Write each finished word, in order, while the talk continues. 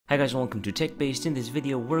Hi guys, welcome to TechBased. In this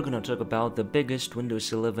video, we're gonna talk about the biggest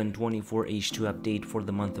Windows 11 24H2 update for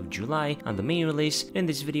the month of July on the main release. In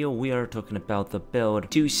this video, we are talking about the build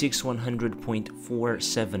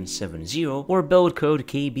 26100.4770 or build code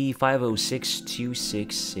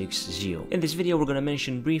KB5062660. In this video, we're gonna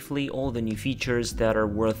mention briefly all the new features that are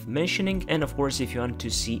worth mentioning, and of course, if you want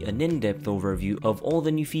to see an in-depth overview of all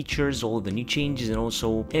the new features, all the new changes, and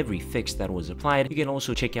also every fix that was applied, you can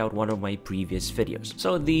also check out one of my previous videos.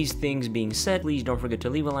 So these things being said, please don't forget to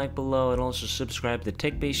leave a like below and also subscribe to the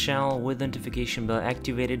TechBased channel with the notification bell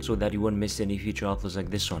activated so that you won't miss any future uploads like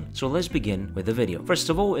this one. So let's begin with the video. First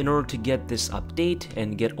of all, in order to get this update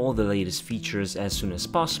and get all the latest features as soon as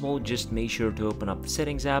possible, just make sure to open up the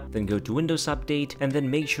settings app, then go to Windows Update, and then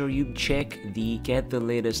make sure you check the get the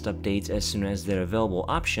latest updates as soon as they're available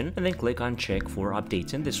option, and then click on check for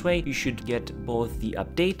updates. And this way you should get both the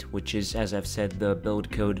update, which is, as I've said, the build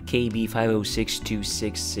code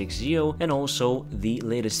KB5062660, and also the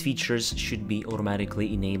latest features should be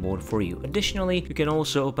automatically enabled for you. Additionally, you can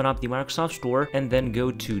also open up the Microsoft Store and then go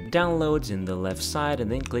to downloads in the left side and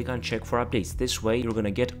then click on check for updates. This way you're gonna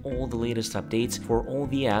get all the latest updates for all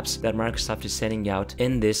the apps that Microsoft is sending out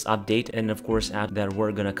in this update, and of course apps that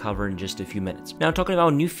we're gonna cover in just a few minutes. Now, talking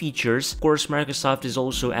about new features, of course Microsoft is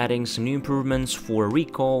also adding some new improvements for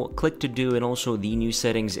recall, click to do, and also the new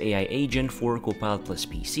settings AI agent for Copilot Plus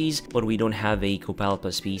PCs, but we don't have a Copilot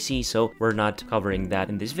Plus PC, so we're not covering that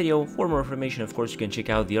in this video. For more information, of course, you can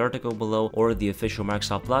check out the article below or the official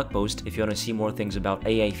Microsoft blog post if you want to see more things about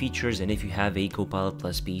AI features and if you have a Copilot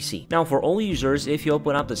Plus PC. Now, for all users, if you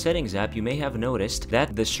open up the settings app, you may have noticed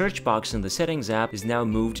that the search box in the settings app is now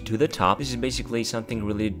moved to the top. This is basically something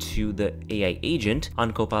related to the AI agent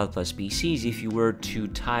on Copilot Plus PCs. If you were to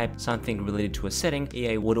type something related to a setting,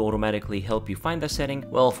 AI would automatically help you find the setting.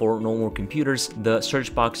 Well, for normal computers, the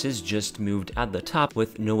search box is just moved at the top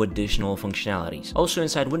with no additional functionalities. Also,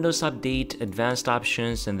 inside Windows Update, advanced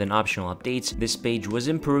options, and then optional updates, this page was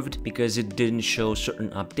improved because it didn't show certain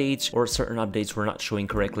updates, or certain updates were not showing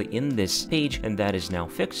correctly in this page, and that is now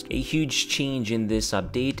fixed. A huge change in this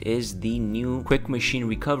update is the new quick machine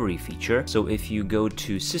recovery feature. So if you go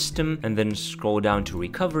to system and then scroll down to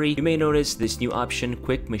recovery, you may notice this new option,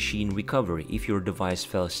 quick machine recovery. If your device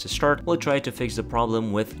fails to start, we'll try to fix the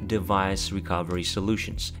problem with device recovery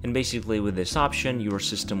solutions. And basically with this option, your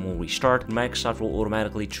system will restart. Microsoft will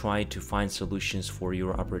automatically try to find solutions for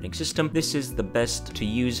your operating system. This is the best to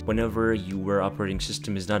use whenever your operating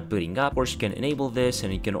system is not booting up. Of course, you can enable this,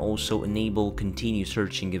 and you can also enable continue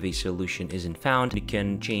searching if a solution isn't found. You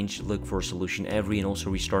can look for a solution every and also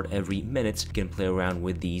restart every minute. You can play around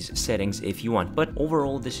with these settings if you want. But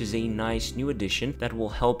overall, this is a nice new addition that will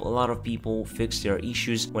help a lot of people fix their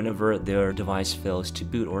issues whenever their device fails to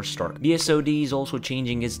boot or start. BSOD is also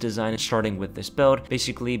changing its design starting with this build.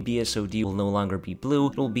 Basically, BSOD will no longer be blue.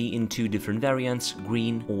 It will be in two different variants,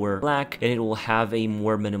 green or black, and it will have a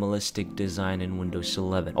more minimalistic design in Windows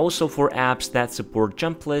 11. Also, for apps that support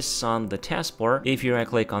jump lists on the taskbar, if you right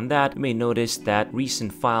click on that, you may notice that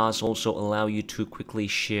recent files also allow you to quickly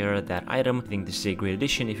share that item. I think this is a great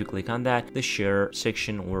addition. If you click on that, the share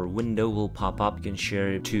section or window will pop up. You can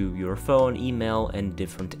share it to your phone, email, and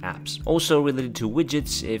different apps. Also, related to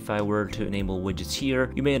widgets, if I were to enable widgets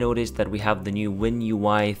here, you may notice that we have the new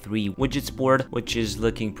WinUI 3 widgets board, which is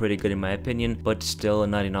looking pretty good in my opinion, but still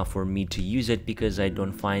not enough for me to use it because I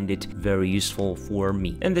don't find it very useful for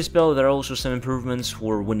me. In this build, there are also some improvements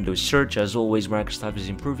for Windows search. As always, Microsoft is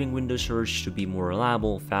improving Windows search to be more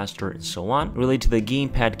reliable, faster, and so on. Related to the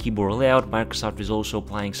gamepad keyboard layout, Microsoft is also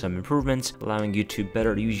applying some improvements, allowing you to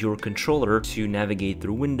better use your controller to navigate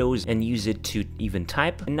through Windows and use it to even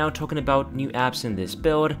type. And now, talking about new apps in this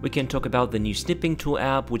build, we can talk about the new snipping tool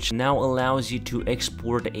app, which now allows you to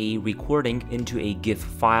export a recording into a GIF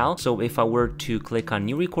file. So if I were to click on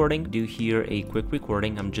new recording, do here a quick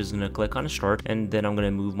recording, I'm just gonna click on start, and then I'm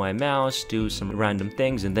gonna move my mouse, do some random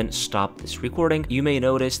things, and then stop this recording. You may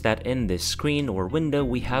notice that in this screen or window,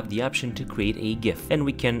 we have the option to create a GIF, and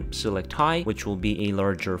we can select high, which will be a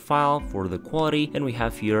larger file for the quality, and we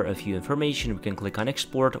have here a few information. We can click on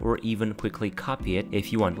export or even quickly copy it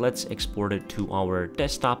if you want. Let's export it to our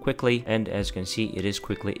desktop quickly, and as you can see, it is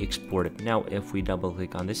quickly exported. Now, if we double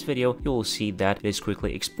click on this video, you will see that it is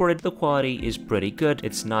quickly exported. The quality is pretty good.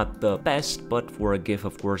 It's not the best, but for a GIF,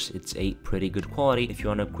 of course, it's a pretty good quality if you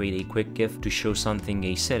want to create a quick GIF to show something,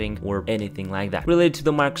 a setting, or anything like that. Related to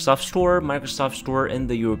the Microsoft Store in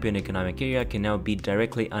the European Economic Area can now be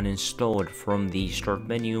directly uninstalled from the start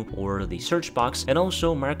menu or the search box, and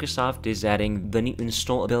also Microsoft is adding the new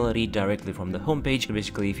install ability directly from the homepage.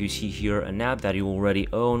 Basically, if you see here an app that you already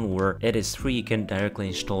own or it is free, you can directly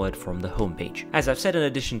install it from the homepage. change. As I've said, in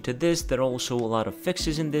addition to this, there are also a lot of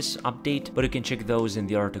fixes in this update, but you can check those in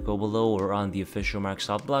the article below or on the official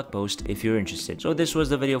Microsoft blog post if you're interested. So this was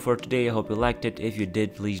the video for today. I hope you liked it. If you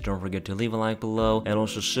did, please don't forget to leave a like below and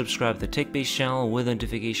also subscribe to the TechBased channel with the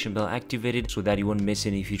notification bell activated so that you won't miss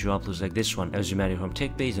any future uploads like this one. As you from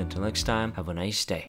TechBased, until next time, have a nice day.